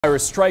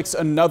Virus strikes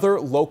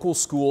another local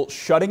school,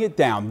 shutting it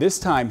down, this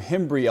time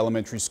Hembree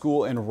Elementary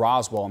School in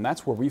Roswell. And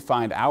that's where we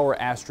find our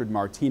Astrid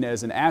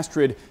Martinez. And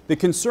Astrid, the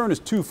concern is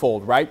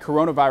twofold, right?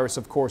 Coronavirus,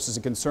 of course, is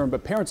a concern,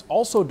 but parents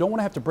also don't want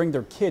to have to bring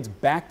their kids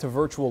back to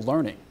virtual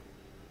learning.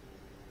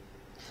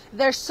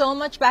 There's so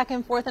much back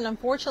and forth, and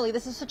unfortunately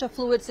this is such a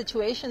fluid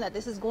situation that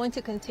this is going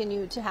to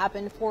continue to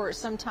happen for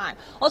some time.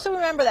 Also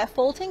remember that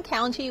Fulton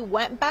County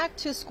went back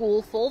to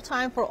school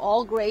full-time for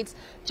all grades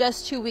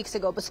just 2 weeks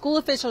ago, but school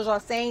officials are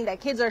saying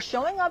that kids are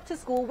showing up to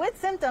school with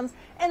symptoms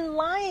and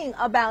lying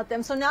about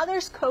them. So now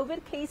there's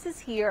COVID cases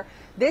here.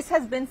 This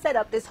has been set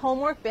up, this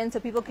homework bin, so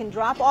people can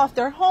drop off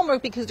their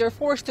homework because they're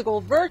forced to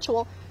go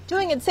virtual,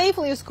 doing it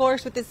safely, of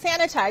course, with the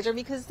sanitizer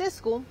because this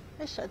school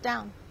is shut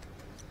down.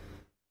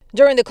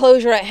 During the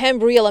closure at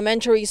Hembree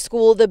Elementary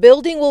School, the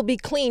building will be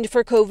cleaned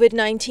for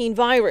COVID-19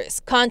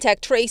 virus.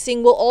 Contact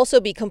tracing will also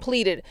be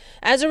completed.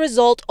 As a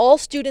result, all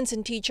students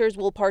and teachers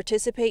will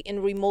participate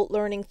in remote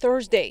learning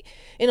Thursday.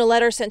 In a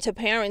letter sent to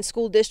parents,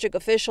 school district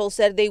officials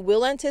said they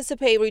will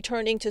anticipate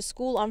returning to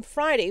school on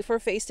Friday for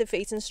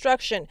face-to-face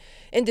instruction.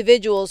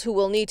 Individuals who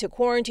will need to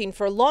quarantine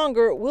for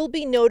longer will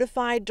be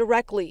notified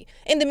directly.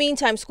 In the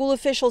meantime, school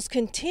officials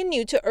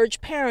continue to urge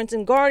parents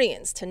and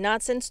guardians to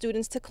not send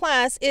students to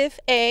class if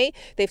A,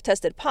 they've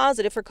tested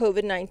positive for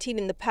COVID-19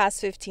 in the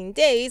past 15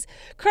 days,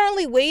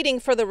 currently waiting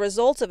for the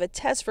results of a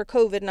test for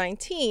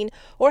COVID-19,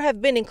 or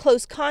have been in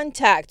close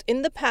contact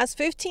in the past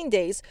 15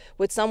 days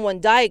with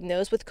someone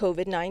diagnosed with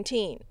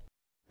COVID-19.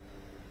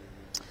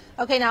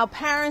 Okay, now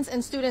parents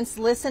and students,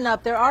 listen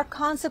up. There are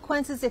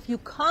consequences if you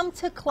come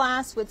to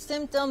class with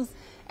symptoms,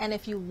 and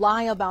if you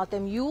lie about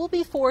them, you will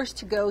be forced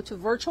to go to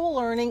virtual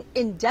learning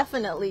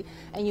indefinitely,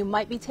 and you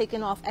might be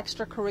taken off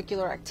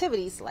extracurricular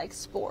activities like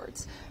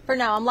sports. For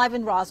now, I'm live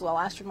in Roswell.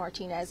 Astrid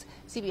Martinez,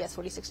 CBS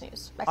 46 News. Back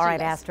to you guys. All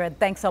right, Astrid,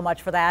 thanks so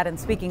much for that. And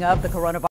speaking of the coronavirus.